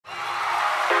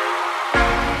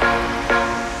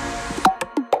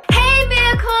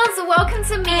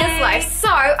welcome to Mia's Life. So,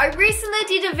 I recently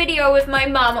did a video with my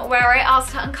mum where I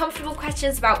asked her uncomfortable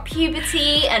questions about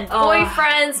puberty and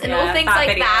boyfriends and all things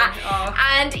like that.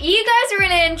 And you guys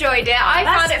really enjoyed it. I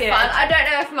found it fun. I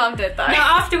don't know if mum did though. No,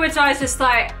 afterwards I was just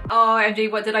like, oh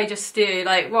MG, what did I just do?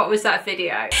 Like, what was that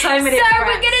video? So many So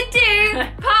we're gonna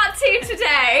do part 2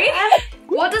 today.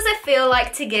 What does it feel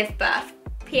like to give birth?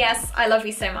 P.S. I love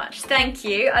you so much. Thank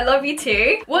you. I love you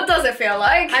too. What does it feel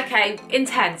like? Okay,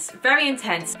 intense. Very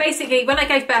intense. Basically, when I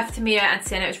gave birth to Mia and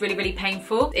Sienna, it was really, really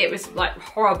painful. It was like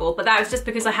horrible, but that was just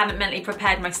because I hadn't mentally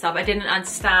prepared myself. I didn't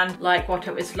understand like what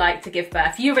it was like to give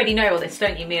birth. You already know all this,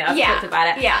 don't you, Mia? I've talked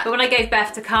about it. Yeah. But when I gave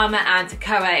birth to Karma and to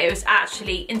Koa, it was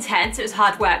actually intense. It was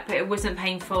hard work, but it wasn't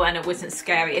painful and it wasn't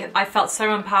scary. I felt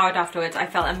so empowered afterwards. I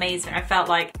felt amazing. I felt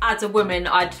like as a woman,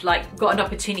 I'd like got an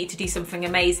opportunity to do something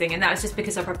amazing, and that was just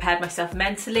because I prepared myself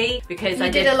mentally, because I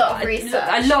did a lot of research.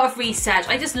 A lot of research.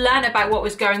 I just learned about what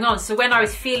was going on. So when I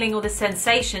was feeling all the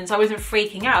sensations, I wasn't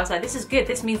freaking out. I was like, this is good.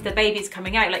 This means the baby's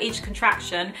coming out. Like each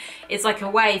contraction is like a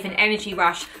wave, an energy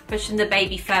rush, pushing the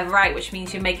baby further out, which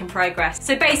means you're making progress.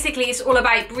 So basically it's all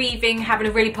about breathing, having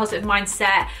a really positive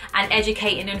mindset, and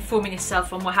educating and informing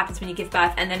yourself on what happens when you give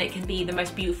birth, and then it can be the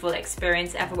most beautiful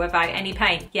experience ever without any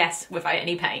pain. Yes, without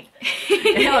any pain.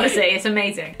 Honestly, it's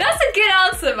amazing. That's a good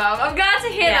answer, Mum. I'm glad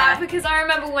to hear that, because I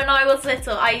remember when I was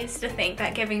little, I used to think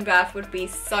that giving birth would be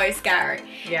so scary.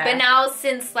 Yeah. But now,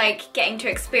 since like getting to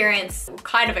experience,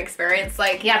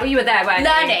 like but you were there, weren't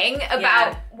learning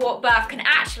about what birth can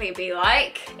actually be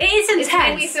like. It is intense. It's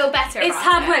made me feel better. It's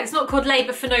hard work. It's not called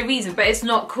labour for no reason, but it's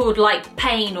not called like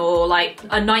pain or like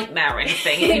a nightmare or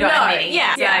anything, if you know what I mean.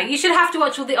 Yeah. You should have to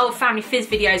watch all the old Family Fizz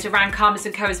videos around Karma's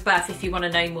and Koa's birth if you want to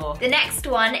know more. The next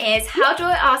one is, how do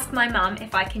I ask my mum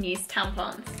if I can use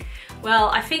tampons? Well,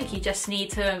 I think you just need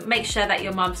to make sure that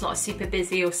your mum's not super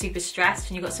busy or super stressed,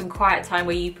 and you've got some quiet time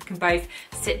where you can both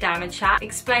sit down and chat.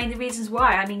 Explain the reasons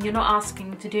why. I mean, you're not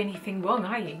asking to do anything wrong,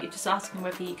 are you? You're just asking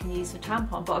whether you can use a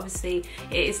tampon. But obviously,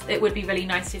 it would be really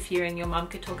nice if you and your mum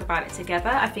could talk about it together.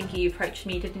 I think you approached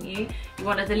me, didn't you? You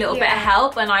wanted a little bit of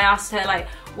help, and I asked her, like,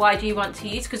 why do you want to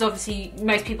use? Because obviously,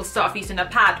 most people start off using a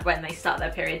pad when they start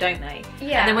their period, don't they?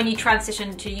 Yeah. And then when you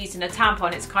transition to using a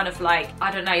tampon, it's kind of like,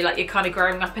 I don't know, like you're kind of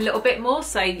growing up a little bit more.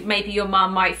 So maybe your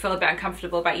mum might feel a bit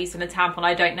uncomfortable about using a tampon,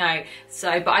 I don't know.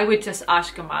 So, but I would just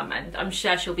ask your mum, and I'm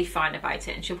sure she'll be fine about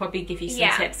it, and she'll probably give you some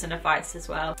tips and advice as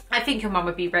well. I think your mum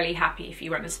would be really happy if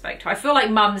you went and spoke to her. I feel like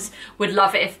mums would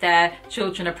love it if their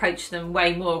children approach them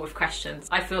way more with questions.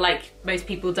 I feel like most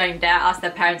people don't dare ask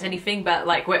their parents anything, but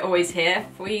like we're always here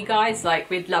for you guys. Like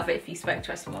we'd love it if you spoke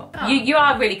to us more. You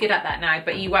are really good at that now,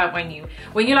 but you weren't when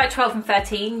you're like 12 and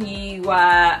 13, you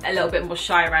were a little bit more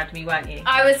shy around me, weren't you?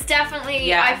 I was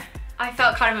definitely, I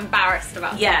felt kind of embarrassed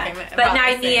about something. But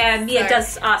now Mia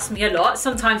does ask me a lot.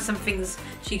 Sometimes some things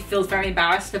she feels very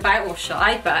embarrassed about or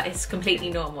shy, but it's completely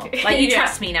normal. Like you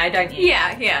trust me now, don't you?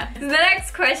 Yeah. The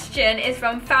next question is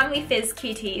from Family Fizz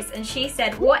Cuties, and she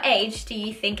said, what age do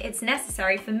you think it's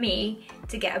necessary for me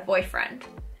to get a boyfriend?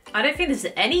 I don't think there's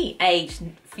any age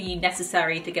for you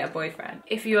necessary to get a boyfriend.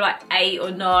 If you're like 8 or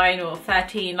 9 or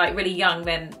 13, like really young,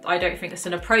 then I don't think it's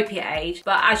an appropriate age.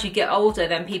 But as you get older,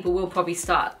 then people will probably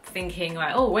start thinking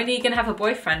like, oh, when are you gonna have a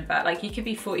boyfriend? But like you could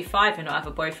be 45 and not have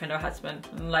a boyfriend or husband.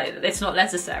 And like it's not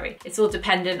necessary. It's all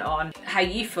dependent on how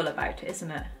you feel about it,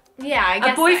 isn't it? Yeah, I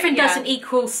guess a boyfriend doesn't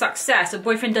equal success. A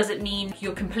boyfriend doesn't mean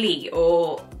you're complete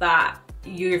or that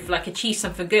you've like achieved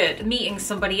something good. Meeting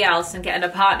somebody else and getting a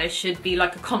partner should be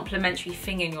like a complementary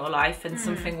thing in your life, and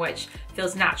something which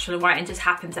feels natural and right and just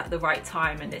happens at the right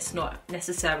time, and it's not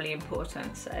necessarily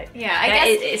important. So I guess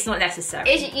it's not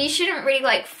necessary. You shouldn't really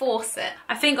like force it.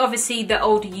 I think obviously the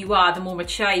older you are, the more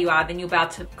mature you are, then you'll be able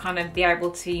to kind of be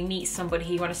able to meet somebody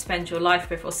who you want to spend your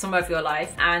life with, or some of your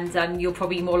life, and you'll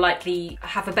probably more likely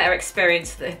have a better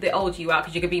experience the older you are,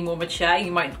 because you're gonna be more mature.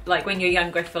 You might, like when you're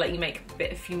younger, I feel like you make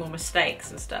a few more mistakes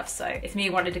and stuff. So if me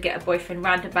wanted to get a boyfriend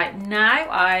round about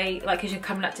now, because you're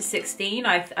coming up to 16,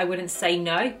 I wouldn't say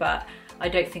no, but I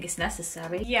don't think it's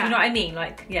necessary. Yeah. You know what I mean?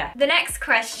 Like, yeah. The next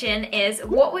question is,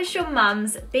 what was your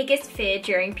mum's biggest fear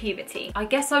during puberty? I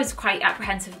guess I was quite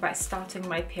apprehensive about starting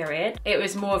my period. It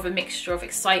was more of a mixture of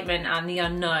excitement and the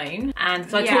unknown. And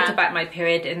so I talked about my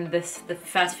period in the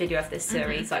first video of this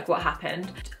series, like what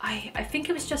happened. I think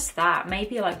it was just that.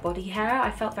 Maybe like body hair. I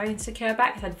felt very insecure about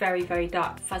because I had very, very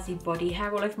dark, fuzzy body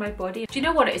hair all over my body. Do you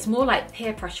know what? It's more like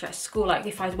peer pressure at school. Like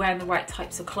if I was wearing the right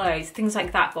types of clothes, things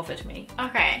like that bothered me.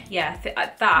 Okay. Yeah.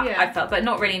 I felt, but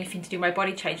not really anything to do with my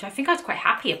body change. I think I was quite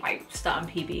happy about starting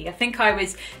PB. I think I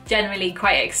was generally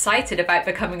quite excited about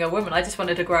becoming a woman. I just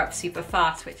wanted to grow up super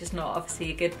fast, which is not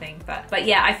obviously a good thing. But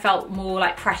yeah, I felt more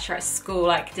like pressure at school,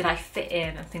 like did I fit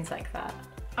in and things like that.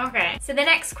 Okay, so the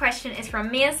next question is from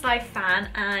Mia's Life fan,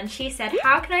 and she said,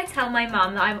 how can I tell my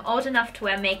mum that I'm old enough to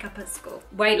wear makeup at school?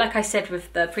 Wait, like I said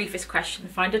with the previous question,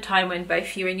 find a time when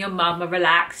both you and your mum are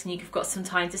relaxed and you've got some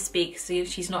time to speak, so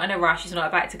she's not in a rush, she's not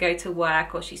about to go to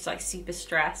work, or she's like super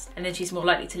stressed, and then she's more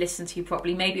likely to listen to you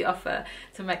properly. Maybe offer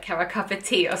to make her a cup of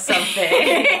tea or something.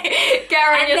 Get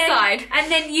her on your side.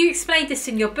 And then you explained this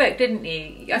in your book, didn't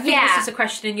you? I think this is a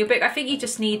question in your book. I think you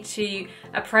just need to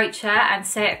approach her and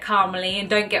say it calmly, and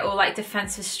don't get all like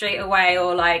defensive straight away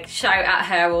or like shout at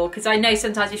her, or because I know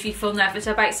sometimes if you feel nervous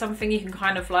about something you can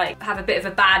kind of like have a bit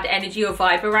of a bad energy or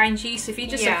vibe around you. So if you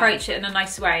just approach it in a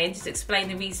nice way and just explain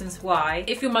the reasons why.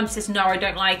 If your mum says no, I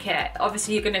don't like it,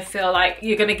 obviously you're gonna feel like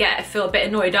you're gonna feel a bit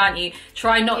annoyed, aren't you?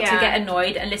 Try not to get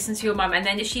annoyed and listen to your mum, and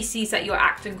then if she sees that you're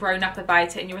acting grown up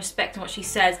about it and you're respecting what she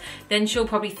says, then she'll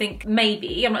probably think,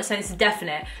 maybe, I'm not saying this is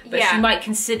definite, but she might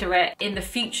consider it in the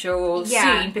future or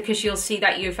soon, because she'll see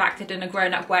that you've acted in a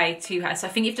grown up way to her. So I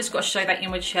think you've just got to show that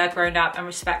you're mature, grown up and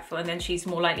respectful, and then she's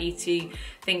more likely to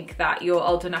think that you're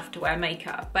old enough to wear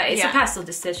makeup. But it's a personal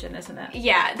decision, isn't it?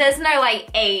 Yeah, there's no like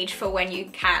age for when you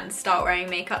can start wearing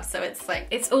makeup, so it's like,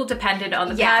 it's all dependent on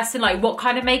the person, like what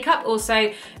kind of makeup.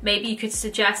 Also, maybe you could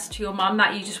suggest to your mum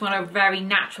that you just want a very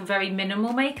natural, very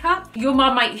minimal makeup. Your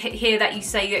mum might hear that you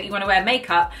say that you want to wear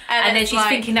makeup, and then she's like,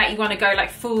 thinking that you want to go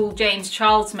like full James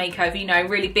Charles makeover, you know,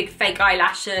 really big fake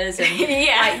eyelashes and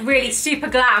like really super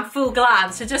glam, full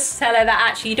glam. So just tell her that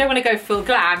actually you don't want to go full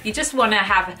glam, you just want to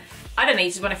have, I don't know, you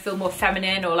just want to feel more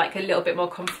feminine or like a little bit more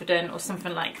confident or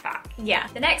something like that. Yeah.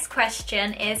 The next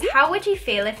question is, how would you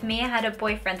feel if Mia had a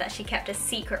boyfriend that she kept a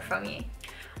secret from you?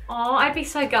 Oh, I'd be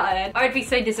so gutted. I'd be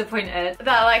so disappointed.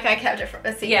 That like I kept it from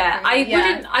a secret. Yeah,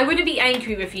 I wouldn't be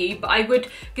angry with you, but I would,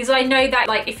 because I know that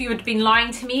like if you had been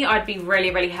lying to me, I'd be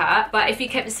really, really hurt. But if you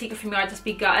kept a secret from me, I'd just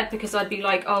be gutted, because I'd be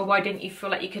like, oh, why didn't you feel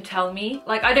like you could tell me?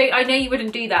 Like I know you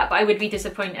wouldn't do that, but I would be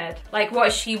disappointed. Like why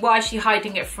is she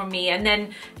hiding it from me? And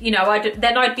then, you know,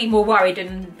 I'd be more worried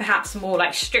and perhaps more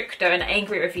like stricter and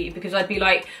angry with you, because I'd be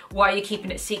like, why are you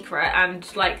keeping it secret? And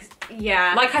like,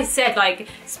 like I said, like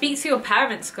speak to your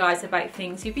parents, guys, about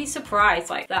things. You'd be surprised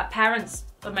like that parents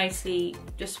mostly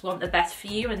just want the best for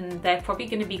you, and they're probably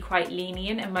going to be quite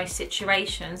lenient in most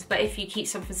situations. But if you keep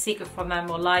something secret from them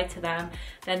or lie to them,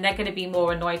 then they're going to be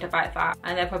more annoyed about that,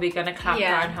 and they're probably going to clamp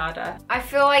down harder. I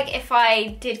feel like if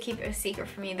I did keep it a secret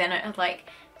from you, then it would like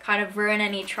kind of ruin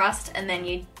any trust, and then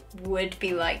you would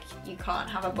be like, you can't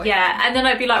have a boyfriend. Yeah, and then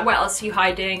I'd be like, what else are you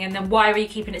hiding? And then why are you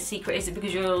keeping it secret? Is it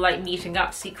because you're like meeting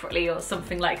up secretly or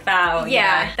something like that? Or, you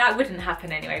know, that wouldn't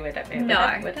happen anyway, would it?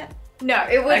 Would it? No,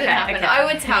 it wouldn't happen. Okay. I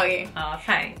would tell you. Oh,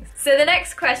 thanks. So the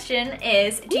next question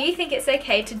is, do you think it's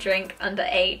okay to drink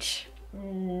underage?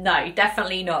 No,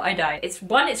 definitely not. I don't.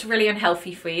 It's really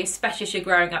unhealthy for you, especially as you're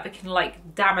growing up. It can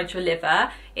like damage your liver.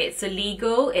 It's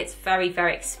illegal. It's very,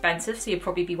 very expensive, so you'll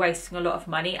probably be wasting a lot of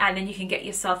money, and then you can get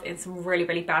yourself in some really,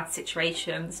 really bad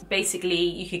situations. Basically,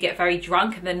 you could get very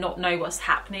drunk and then not know what's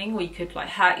happening, or you could like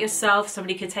hurt yourself.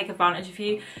 Somebody could take advantage of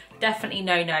you. Definitely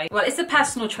no. Well, it's a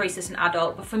personal choice as an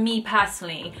adult, but for me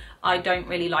personally, I don't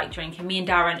really like drinking. Me and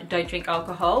Darren don't drink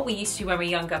alcohol. We used to when we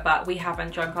were younger, but we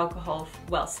haven't drunk alcohol,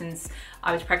 well, since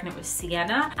I was pregnant with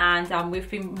Sienna, and we've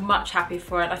been much happier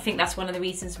for it. I think that's one of the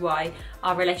reasons why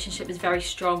our relationship is very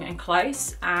strong and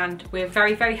close, and we're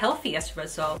very, very healthy as a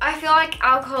result. I feel like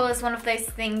alcohol is one of those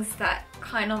things that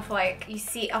kind of like you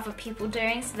see other people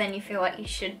doing, so then you feel like you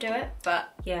should do it,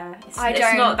 but yeah, it's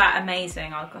not that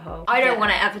amazing, alcohol. I don't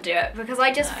want to ever do it, because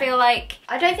I just feel like,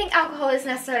 I don't think alcohol is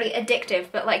necessarily addictive,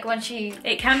 but like once you...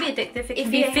 It can be addictive. It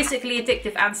can be physically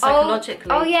addictive and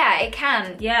psychologically. Oh yeah, it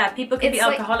can. Yeah, people can be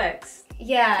alcoholics.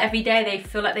 Yeah. Every day they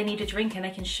feel like they need a drink and they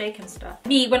can shake and stuff.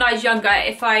 Me, when I was younger,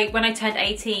 when I turned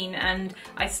 18 and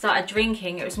I started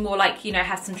drinking, it was more like, you know,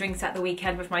 had some drinks at the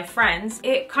weekend with my friends.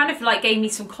 It kind of like gave me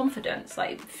some confidence,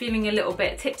 like feeling a little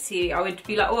bit tipsy. I would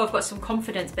be like, oh, I've got some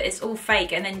confidence, but it's all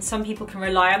fake. And then some people can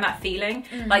rely on that feeling.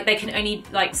 Like they can only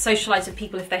like socialize with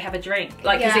people if they have a drink.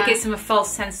 Like, because it gives them a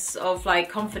false sense of like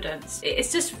confidence.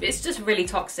 It's just really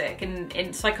toxic,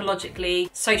 and psychologically,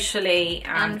 socially,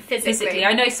 and physically.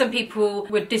 I know some people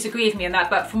would disagree with me on that,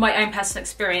 but from my own personal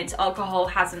experience, alcohol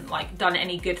hasn't like done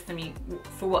any good for me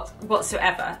for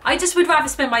whatsoever. I just would rather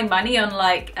spend my money on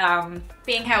like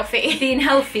being healthy.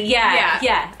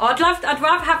 Yeah. I'd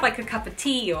rather have like a cup of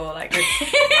tea or like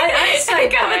I'm so a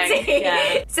cup of tea.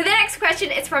 Yeah. So the next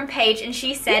question is from Paige, and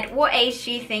she said, what age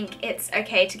do you think it's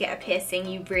okay to get a piercing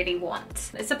you really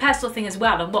want? It's a personal thing as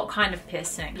well, and what kind of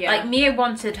piercing. Yeah. Like Mia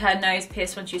wanted her nose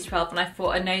pierced when she was 12, and I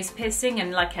thought a nose piercing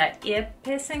and like her ear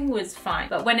piercing was fine.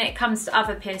 But when it comes to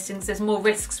other piercings, there's more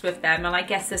risks with them, and I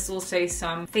guess there's also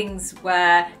some things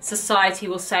where society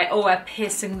will say, oh, a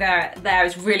piercing there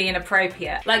is really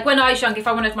inappropriate. Like when I was young, if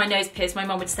I wanted my nose pierced, my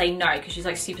mum would say no, because she's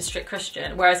like super strict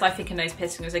Christian, whereas I think a nose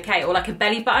piercing was okay. Or like a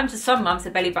belly button, to some mums a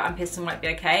belly button piercing might be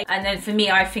okay, and then for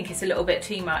me I think it's a little bit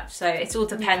too much, so it's all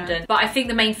dependent. But I think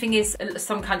the main thing is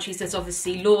some countries there's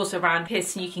obviously laws around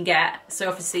piercing you can get, so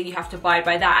obviously you have to abide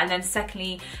by that. And then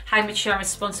secondly, how mature and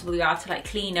responsible you are to like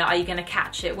clean it. Are you going to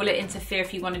catch it? Will it interfere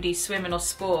if you want to do swimming or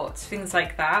sports, things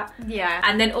like that. Yeah.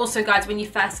 And then also guys, when you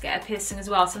first get a piercing as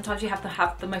well, sometimes you have to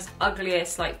have the most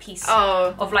ugliest like piece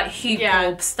of like hoop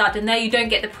or stud in there. You don't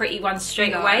get the pretty ones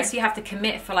straight away, so you have to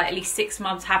commit for like at least 6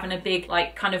 months having a big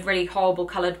like kind of really horrible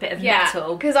coloured bit of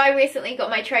metal. Because I recently got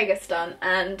my tragus done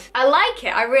and I like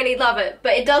it, I really love it,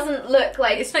 but it doesn't look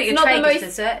like it's not your tragus,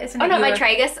 is it? Isn't it not my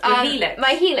tragus, helix.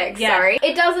 my helix, sorry.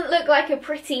 It doesn't look like a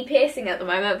pretty piercing at the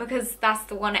moment because that's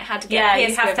the one it had to get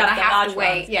pierced with, and I have to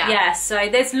wait. Yeah, so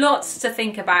there's lots to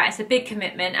think about. It's a big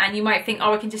commitment, and you might think,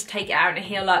 oh, I can just take it out and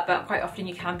heal up, but quite often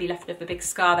you can be left with a big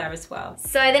scar there as well.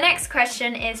 So the next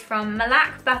question is from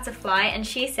Malak Butterfly, and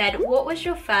she said, what was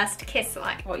your first kiss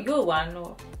like? What, your one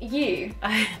or you?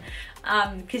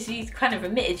 Because you kind of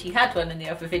admitted you had one in the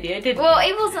other video, didn't you? Well,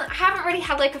 it wasn't, I haven't really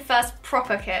had like a first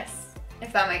proper kiss,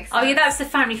 if that makes sense. Oh yeah, that's the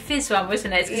Family Fizz one,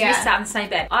 wasn't it? Because we sat in the same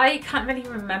bed. I can't really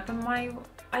remember my...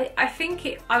 I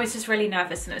think I was just really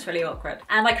nervous and it was really awkward.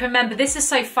 And like, remember, this is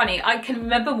so funny. I can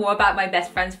remember more about my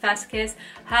best friend's first kiss.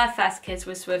 Her first kiss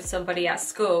was with somebody at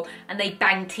school and they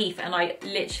banged teeth and I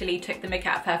literally took the mick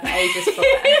out of her for ages for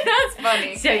it. That's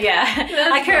funny. So yeah,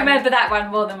 I can remember that one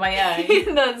more than my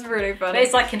own. That's really funny. But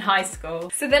it's like in high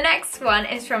school. So the next one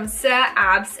is from Sir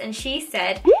Abs, and she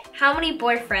said, how many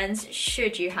boyfriends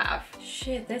should you have?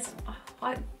 Shit,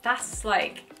 that's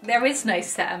like... There is no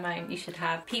set amount you should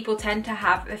have. People tend to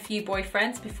have a few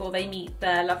boyfriends before they meet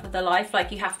the love of their life.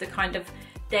 Like you have to kind of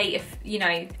date, if you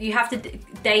know, you have to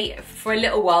date for a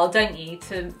little while, don't you,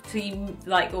 to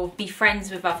like, or be friends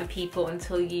with other people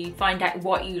until you find out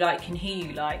what you like and who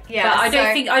you like. Yeah, but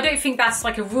I don't think that's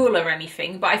like a rule or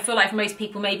anything, but I feel like for most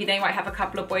people, maybe they might have a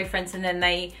couple of boyfriends and then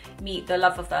they meet the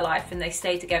love of their life and they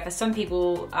stay together. Some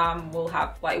people will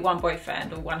have like one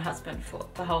boyfriend or one husband for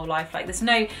the whole life. Like there's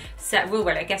no set rule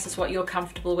really. I guess it's what you're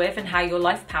comfortable with and how your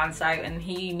life pans out and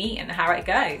who you meet and how it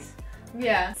goes.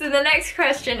 Yeah. So the next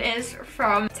question is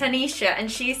from Tanisha,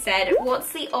 and she said,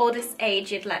 what's the oldest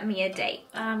age you'd let Mia date?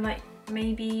 Like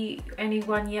maybe only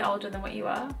 1 year older than what you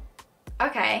are.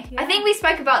 Okay. Yeah. I think we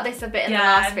spoke about this a bit in the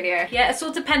last video. Yeah, it's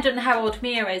all dependent on how old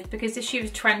Mia is, because if she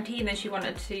was 20 and then she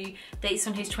wanted to date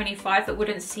someone who's 25, it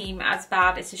wouldn't seem as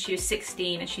bad as if she was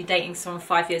 16 and she's dating someone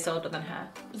 5 years older than her.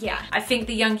 Yeah. I think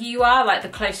the younger you are, like the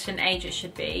closer in age it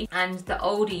should be, and the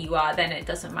older you are, then it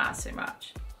doesn't matter so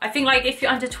much. I think like if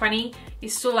you're under 20, you're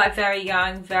still like very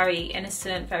young, very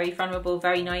innocent, very vulnerable,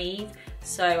 very naive.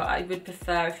 So I would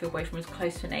prefer if your boyfriend was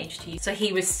closer in age to you. So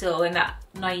he was still in that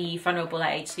naive, vulnerable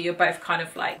age. So you're both kind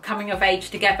of like coming of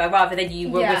age together rather than you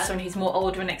were with someone who's more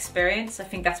older and experienced. I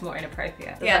think that's more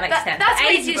inappropriate. Does that make sense? That's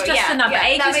age is just a number.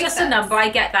 Age is just a number. I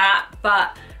get that,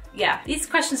 but yeah, these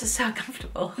questions are so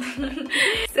uncomfortable.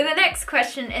 So the next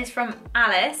question is from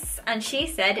Alice, and she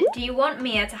said, do you want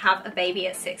Mia to have a baby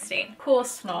at 16? Of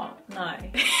course not, no.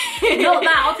 Not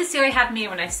that, obviously I had Mia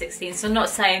when I was 16, so I'm not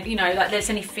saying, you know, like there's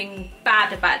anything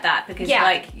bad about that, because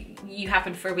like you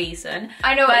happened for a reason.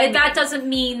 I know, but that doesn't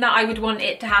mean that I would want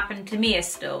it to happen to Mia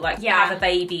still, like have a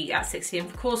baby at 16.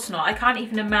 Of course not. I can't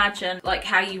even imagine like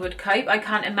how you would cope. I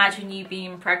can't imagine you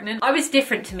being pregnant. I was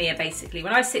different to Mia basically.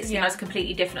 When I was 16, I was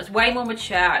completely different. I was way more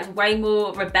mature, I was way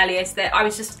more rebellious. I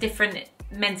was just different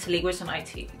mentally, wasn't I,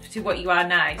 to what you are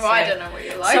now. Well, I don't know what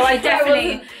you're like.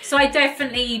 So I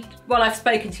definitely, well, I've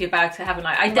spoken to you about it, haven't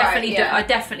I? I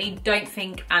definitely don't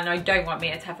think, and I don't want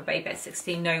Mia to have a baby at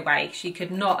 16, no way. She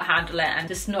could not handle it, and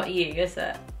just not you, is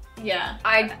it? Yeah,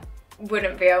 I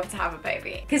wouldn't be able to have a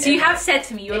baby. Because you have said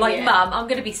to me, you were like, Mum, I'm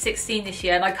going to be 16 this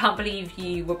year and I can't believe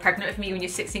you were pregnant with me when you're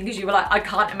 16, because you were like, I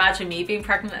can't imagine me being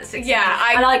pregnant at 16. Yeah,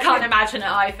 I can't imagine it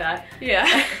either.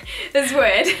 Yeah, it's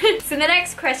weird. So the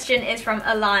next question is from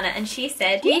Alana, and she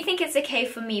said, do you think it's okay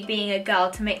for me being a girl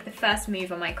to make the first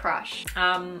move on my crush?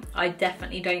 I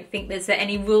definitely don't think there's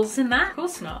any rules in that. Of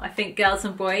course not. I think girls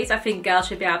and boys, I think girls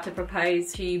should be able to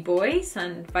propose to boys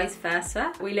and vice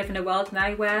versa. We live in a world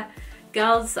now where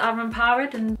girls are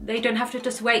empowered and they don't have to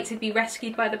just wait to be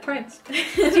rescued by the prince. Do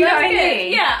you know what I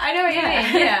mean? Yeah, I know what you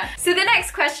mean. Yeah. So the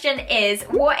next question is,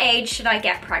 what age should I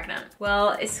get pregnant?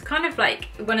 Well, it's kind of like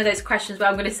one of those questions where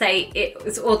I'm going to say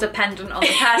it's all dependent on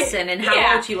the person and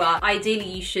how old you are. Ideally,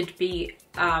 you shouldn't be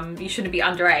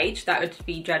underage. That would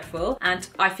be dreadful. And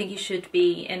I think you should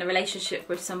be in a relationship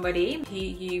with somebody who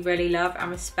you really love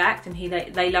and respect, and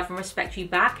they love and respect you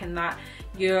back, and that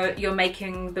you're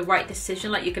making the right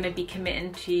decision. Like, you're going to be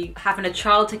committing to having a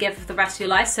child together for the rest of your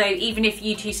life. So even if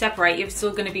you two separate, you're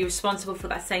still going to be responsible for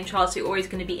that same child. So you're always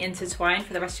going to be intertwined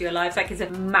for the rest of your life. Like, it's a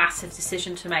massive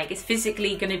decision to make. It's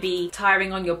physically going to be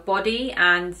tiring on your body,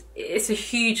 and it's a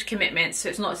huge commitment. So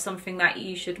it's not something that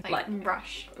you should like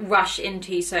rush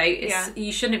into. So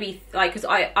you shouldn't be like, because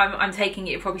I'm taking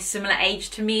it probably similar age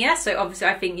to Mia. So obviously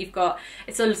I think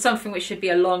it's something which should be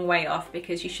a long way off,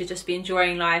 because you should just be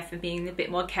enjoying life and being a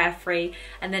bit more carefree,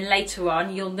 and then later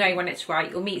on you'll know when it's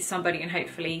right. You'll meet somebody and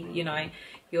hopefully, you know,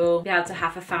 you'll be able to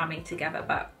have a family together.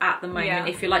 But at the moment,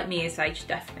 if you're like Mia's age,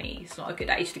 definitely it's not a good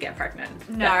age to get pregnant.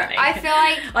 No, definitely. I feel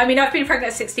like... I mean, I've been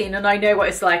pregnant at 16 and I know what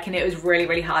it's like, and it was really,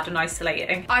 really hard and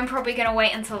isolating. I'm probably going to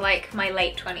wait until like my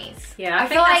late 20s. Yeah, I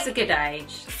think that's a good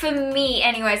age. For me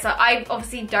anyways, like, I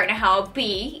obviously don't know how I'll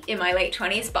be in my late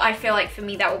 20s, but I feel like for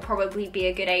me that will probably be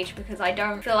a good age, because I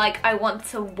don't feel like I want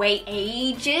to wait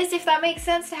ages, if that makes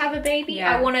sense, to have a baby.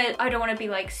 Yeah. I don't want to be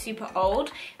like super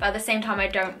old, but at the same time I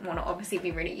don't want to obviously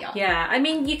be really young. Yeah, I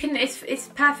mean, you can, it's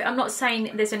perfect. I'm not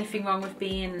saying there's anything wrong with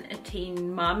being a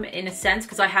teen mum in a sense,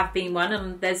 because I have been one,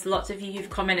 and there's lots of you who've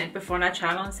commented before on our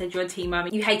channel and said you're a teen mum.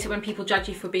 You hate it when people judge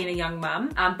you for being a young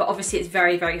mum, but obviously it's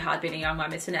very, very hard being a young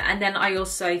mum, isn't it? And then I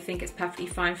also think it's perfectly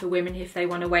fine for women if they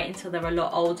want to wait until they're a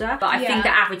lot older. But I think the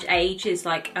average age is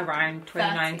like around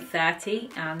 29, 30,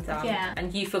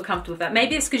 and you feel comfortable with that.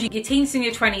 Maybe it's because your teens and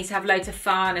your 20s have loads of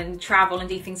fun and travel and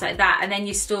do things like that, and then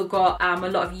you still got a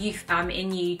lot of youth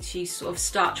in you to sort of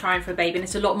start trying for a baby, and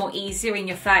it's a lot more easier in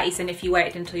your 30s than if you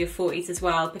waited until your 40s as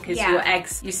well, because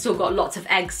you've still got lots of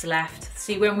eggs left.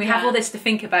 See, when we have all this to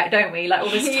think about, don't we? Like all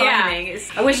this timing.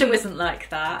 I wish it wasn't like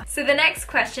that. So the next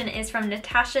question is from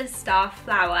Natasha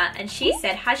Starflower, and she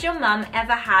said, has your mum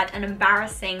ever had an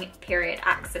embarrassing period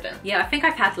accident? Yeah, I think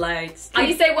I've had loads. Can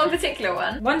you say one particular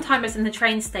one? One time I was in the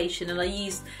train station and I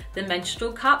used the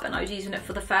menstrual cup, and I was using it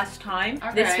for the first time.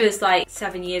 Okay. This was like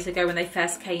 7 years ago when they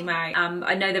first came out.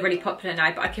 I know they're really popular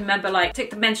now, but I can remember like took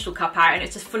the menstrual cup out and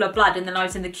it's just full of blood, and then I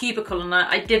was in the cubicle and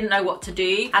I didn't know what to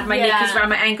do. I had my knickers around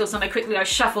my ankles and I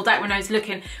shuffled out when I was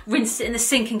looking, rinsed it in the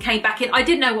sink and came back in. I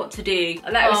didn't know what to do.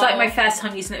 That was like my first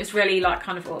time using it. It was really like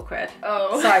kind of awkward.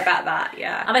 Sorry about that,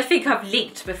 And I think I've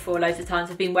leaked before loads of times.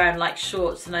 I've been wearing like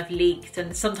shorts and I've leaked,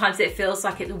 and sometimes it feels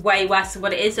like it's way worse than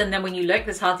what it is, and then when you look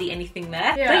there's hardly anything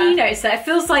there. Don't you notice that? It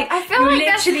feels like you're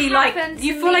literally like,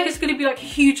 you feel like it's going to be like a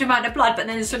huge amount of blood, but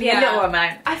then there's only a little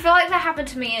amount. I feel like that happened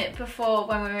to me before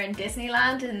when we were in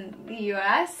Disneyland in the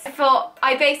US.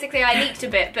 I leaked a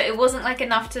bit, but it wasn't like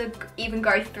enough to even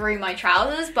go through my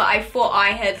trousers, but I thought I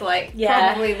had like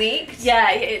probably leaked.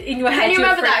 Yeah, in your head. Can you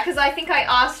remember that? Because I think I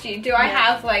asked you, do I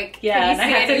have like, can you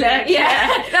see anything?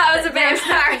 That was a bit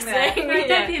embarrassing. No,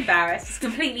 don't be embarrassed. It's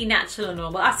completely natural and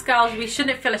normal. Us girls, we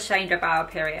shouldn't feel ashamed about our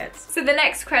periods. So the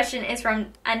next question is from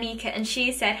Anika, and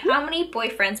she said, how many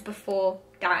boyfriends before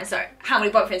Darren? So how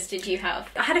many boyfriends did you have?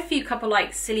 I had a few couple like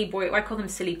I call them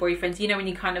silly boyfriends. You know, when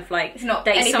you kind of like not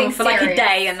date someone for like a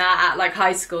day and that at like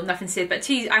high school, nothing serious. But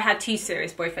I had two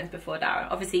serious boyfriends before Darren.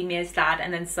 Obviously Mia's dad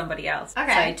and then somebody else.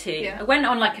 Okay. So two. Yeah. I went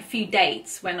on like a few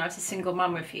dates when I was a single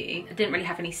mum with you. I didn't really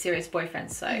have any serious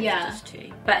boyfriends, so just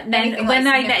two. But then when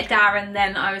I met Darren,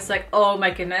 then I was like, oh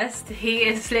my goodness, he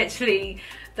is literally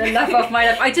the love of my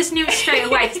life. I just knew it straight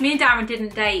away, because me and Darren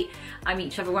didn't date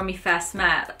each other when we first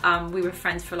met. We were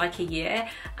friends for like a year,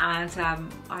 and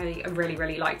I really,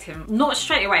 really liked him. Not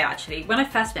straight away actually. When I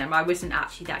first met him, I wasn't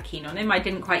actually that keen on him. I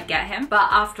didn't quite get him. But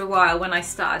after a while, when I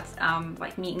started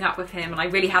like meeting up with him, and I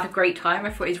really had a great time,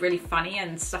 I thought he was really funny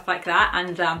and stuff like that,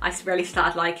 and I really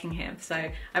started liking him. So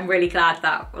I'm really glad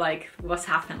that like what's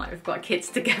happened, like we've got kids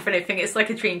together, and I think it's like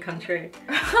a dream come true.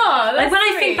 Oh, that's like when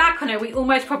sweet. I think back on it, we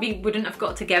almost probably wouldn't have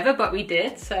got together, but we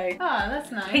did. So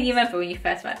that's nice. Can you remember when you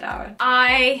first met Darren?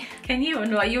 Can you or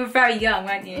not? You were very young,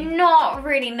 weren't you? Not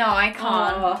really, no, I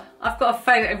can't. Oh, I've got a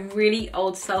photo, a really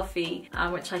old selfie,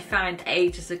 which I found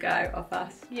ages ago of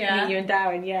us. Yeah. Me, you and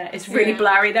Darren, It's really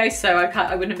blurry though, so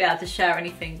I wouldn't be able to share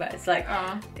anything, but it's like,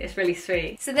 it's really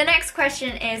sweet. So the next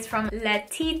question is from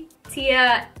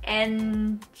Letitia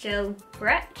Engelbrecht.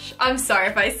 I'm sorry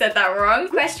if I said that wrong.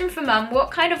 Question for Mum, what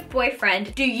kind of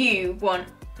boyfriend do you want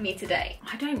me to date?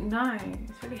 I don't know.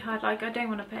 It's really hard. Like, I don't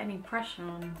want to put any pressure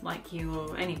on like you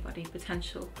or anybody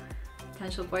potential.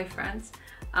 potential boyfriends.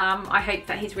 I hope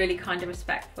that he's really kind and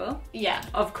respectful. Yeah.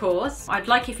 Of course. I'd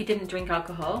like if he didn't drink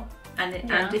alcohol. And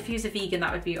if he was a vegan,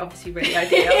 that would be obviously really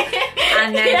ideal.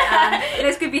 And then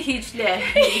there's going to be a huge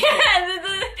list.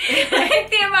 Like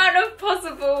the amount of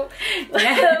possible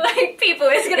like people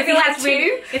is going to be like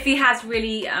two. If he has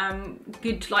really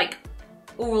good like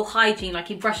oral hygiene, like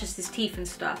he brushes his teeth and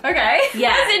stuff. Okay.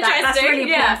 Yeah, that's interesting. That's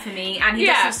really important for me. And he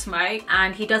doesn't smoke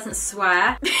and he doesn't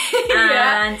swear.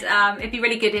 And it'd be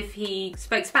really good if he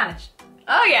spoke Spanish.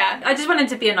 Oh yeah. I just want him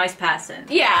to be a nice person.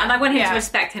 Yeah. And I want him to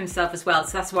respect himself as well,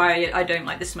 so that's why I don't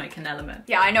like the smoking element.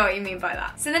 Yeah, I know what you mean by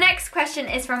that. So the next question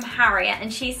is from Harriet,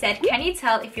 and she said, can you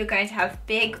tell if you're going to have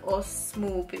big or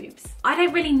small boobs? I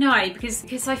don't really know,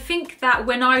 because I think that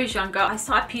when I was younger, I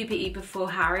started puberty before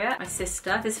Harriet, my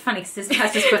sister. This is funny because this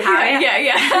has just called Harriet.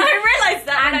 Yeah. I realised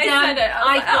that when I said it.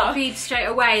 I got boobs straight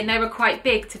away, and they were quite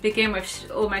big to begin with,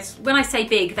 almost. When I say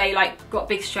big, they like got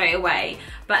big straight away.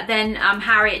 But then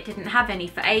Harriet didn't have any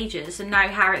for ages, and now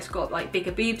Harriet's got like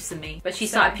bigger boobs than me. But she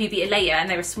started puberty later and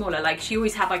they were smaller. Like she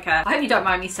always had like a, I hope you don't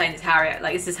mind me saying this, Harriet,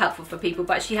 like this is helpful for people,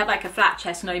 but she had like a flat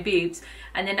chest, no boobs.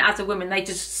 And then as a woman, they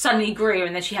just suddenly grew,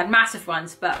 and then she had massive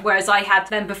ones. But whereas I had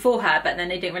them before her, but then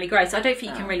they didn't really grow. So I don't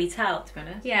think you can really tell, to be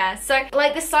honest. Yeah, so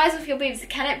like the size of your boobs,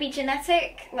 can it be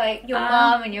genetic? Like your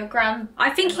mum and your grand? I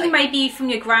think you may be from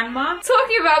your grandma.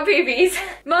 Talking about boobies,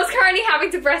 Mum's currently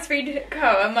having to breastfeed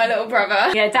Coa, my little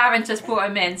brother. Yeah, Darren just brought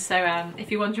him in, so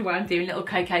if you wonder what I'm doing, little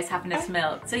Coco's having his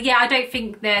milk. So yeah, I don't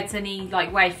think there's any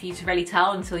like way for you to really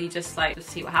tell until you just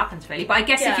see what happens really. But I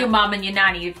guess if your mum and your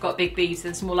nanny have got big boobs,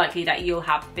 then it's more likely that you'll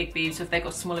have big boobs. If they've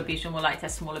got smaller boobs, you're more likely to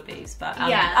have smaller boobs. But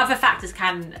other factors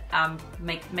can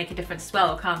make a difference as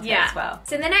well, can't they, as well?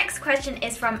 So the next question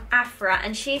is from Afra,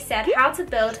 and she said, how to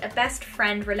build a best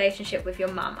friend relationship with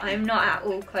your mum. I'm not at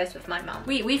all close with my mum.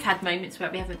 We've had moments where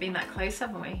we haven't been that close,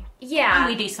 haven't we? Yeah. And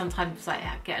we do sometimes like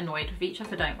get annoyed with each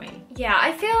other, don't we? Yeah,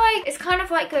 I feel like it's kind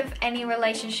of like with any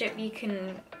relationship, you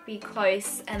can be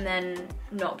close and then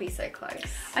not be so close.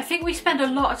 I think we spend a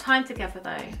lot of time together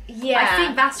though. Yeah. I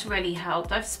think that's really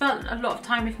helped. I've spent a lot of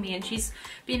time with me, and she's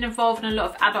been involved in a lot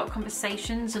of adult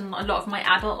conversations and a lot of my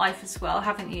adult life as well,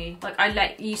 haven't you? Like I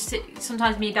let you sit,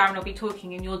 sometimes me and Darren will be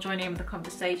talking and you'll join in with the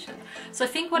conversation. So I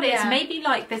think what it is, maybe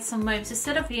like there's some moments,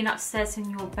 instead of being upstairs in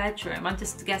your bedroom, I'm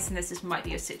just guessing this might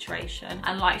be your situation,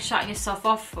 and like shutting yourself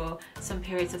off for some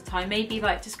periods of time, maybe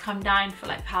like just come down for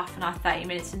like half an hour, 30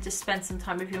 minutes and just spend some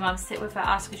time with your mum, sit with her,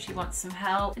 ask her if she wants some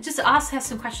help, and just ask her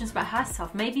some questions about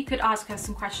herself. Maybe you could ask her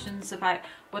some questions about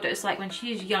what it was like when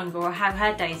she was younger, or how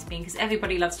her day's been, because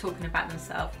everybody loves talking about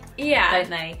themselves, don't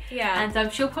they? Yeah.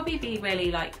 And she'll probably be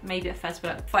really like, maybe at first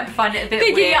but find it a bit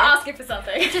thinking weird. You're asking for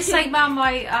something. Just say, Mum,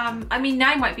 I mean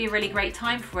now might be a really great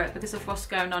time for it because of what's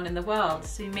going on in the world.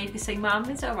 So maybe say, Mum,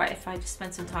 is it alright if I just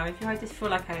spend some time with you? I just feel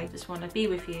like I just want to be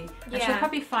with you. And she'll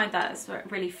probably find that as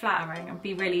really flattering and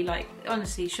be really like,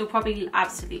 honestly, she'll probably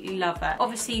absolutely love it.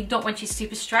 Obviously not when she's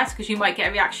super stressed, because you might get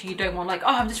a reaction you don't want, like,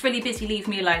 oh, I'm just really busy, leave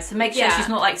me alone. So make sure she's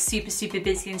not like super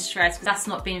busy and stressed, because that's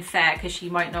not being fair, because she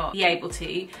might not be able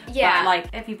to. But like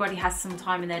everybody has some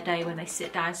time in their day when they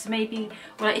sit down. So maybe,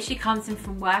 well, like, if she comes in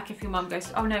from work, if your mum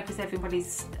goes, oh no, because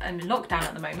everybody's in lockdown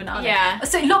at the moment, aren't they?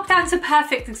 So lockdown's a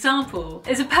perfect example.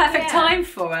 It's a perfect time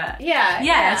for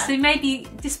it. So maybe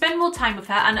just spend more time with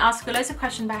her and ask her loads of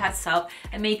questions about herself,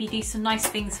 and maybe do some nice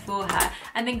things for her,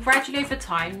 and then gradually over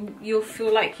time you'll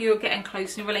feel like you're getting close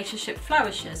and your relationship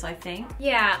flourishes, I think.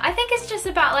 Yeah, I think it's just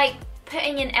about like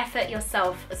putting in effort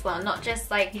yourself as well, not just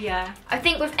like, I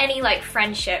think with any like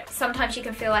friendship, sometimes you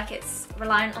can feel like it's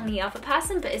reliant on the other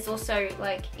person, but it's also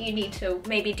like you need to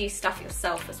maybe do stuff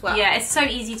yourself as well. Yeah, it's so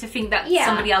easy to think that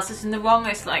somebody else is in the wrong.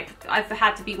 It's like, I've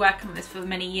had to be working on this for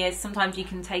many years. Sometimes you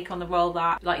can take on the role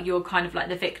that like you're kind of like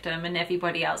the victim and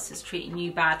everybody else is treating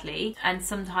you badly. And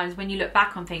sometimes when you look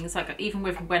back on things, like even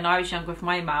with when I was younger with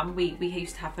my mum, we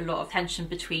used to have a lot of tension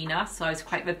between us, so I was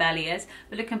quite rebellious.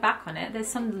 But looking back on it,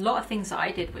 there's a lot of things that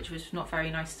I did which was not very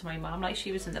nice to my mum. Like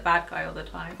she wasn't the bad guy all the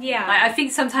time. Like, I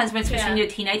think sometimes when, especially when you're a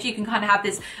teenager, you can kind of have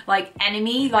this like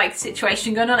enemy like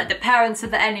situation going on, like the parents are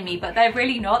the enemy, but they're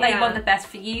really not. They want the best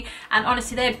for you. And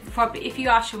honestly, they're probably, if you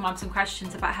ask your mum some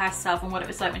questions about herself and what it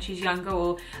was like when she was younger,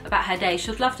 or about her day,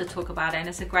 she'd love to talk about it, and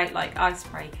it's a great like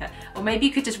icebreaker. Or maybe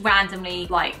you could just randomly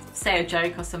like say a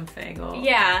joke or something, or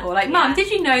or like, Mum,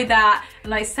 did you know that? And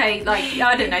like say like,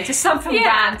 I don't know, just something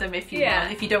random if you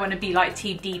want, if you don't want to be like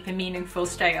too deep and meaningful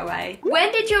straight away.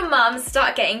 When did your mum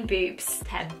start getting boobs?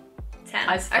 10. 10.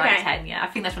 I was about 10, yeah. I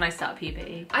think that's when I started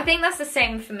puberty. I think that's the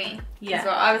same for me. Yeah. As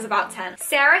well. I was about 10.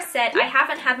 Sarah said, I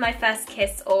haven't had my first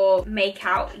kiss or make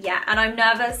out yet, and I'm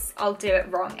nervous I'll do it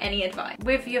wrong. Any advice?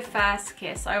 With your first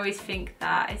kiss, I always think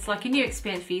that it's like a new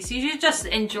experience for you. So you should just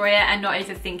enjoy it and not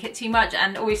overthink it too much,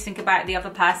 and always think about the other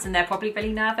person. They're probably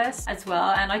really nervous as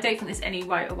well. And I don't think there's any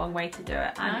right or wrong way to do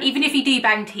it. And even if you do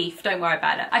bang teeth, don't worry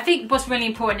about it. I think what's really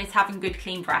important is having good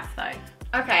clean breath though.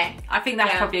 Okay. I think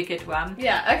that's probably a good one.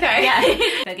 Yeah, okay. Yeah.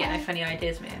 Don't get no funny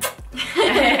ideas, man.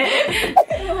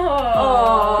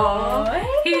 Aww.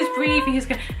 He was breathing, he was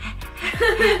going.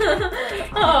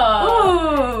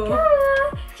 Oh.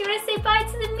 Do you want to say bye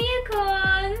to the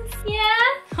Meowcorns?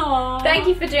 Yeah? Aww. Thank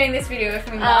you for doing this video with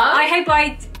me, Mum. I hope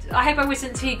I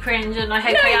wasn't too cringe, and I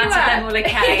hope I answered them all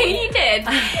okay. You did.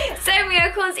 So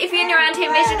Meowcorns, if you're new around here,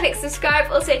 make sure to click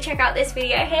subscribe. Also check out this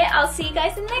video here. I'll see you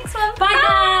guys in the next one. Bye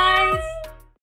guys!